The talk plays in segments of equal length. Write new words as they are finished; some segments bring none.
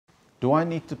Do I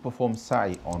need to perform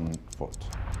sa'i on foot?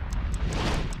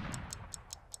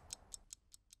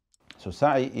 So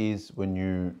sa'i is when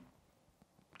you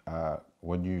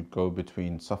go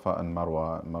between Safa and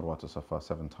Marwa to Safa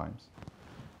 7 times.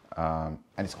 And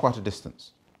it's quite a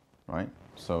distance, right?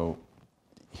 So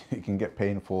it can get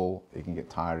painful, it can get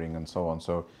tiring and so on.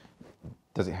 So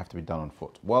does it have to be done on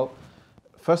foot? Well,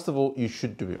 first of all, you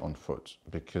should do it on foot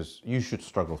because you should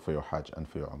struggle for your Hajj and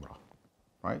for your Umrah,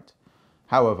 right?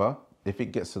 However, if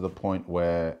it gets to the point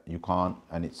where you can't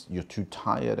and you're too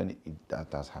tired, and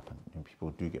that does happen. People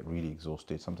do get really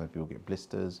exhausted. Sometimes people get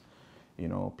blisters,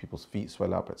 people's feet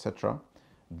swell up, etc.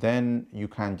 Then you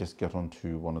can just get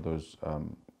onto one of those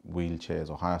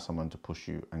wheelchairs or hire someone to push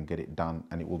you and get it done,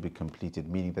 and it will be completed,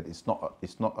 meaning that it's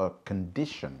not a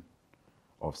condition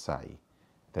of sa'i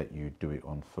that you do it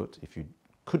on foot. If you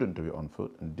couldn't do it on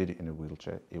foot and did it in a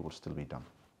wheelchair, it will still be done.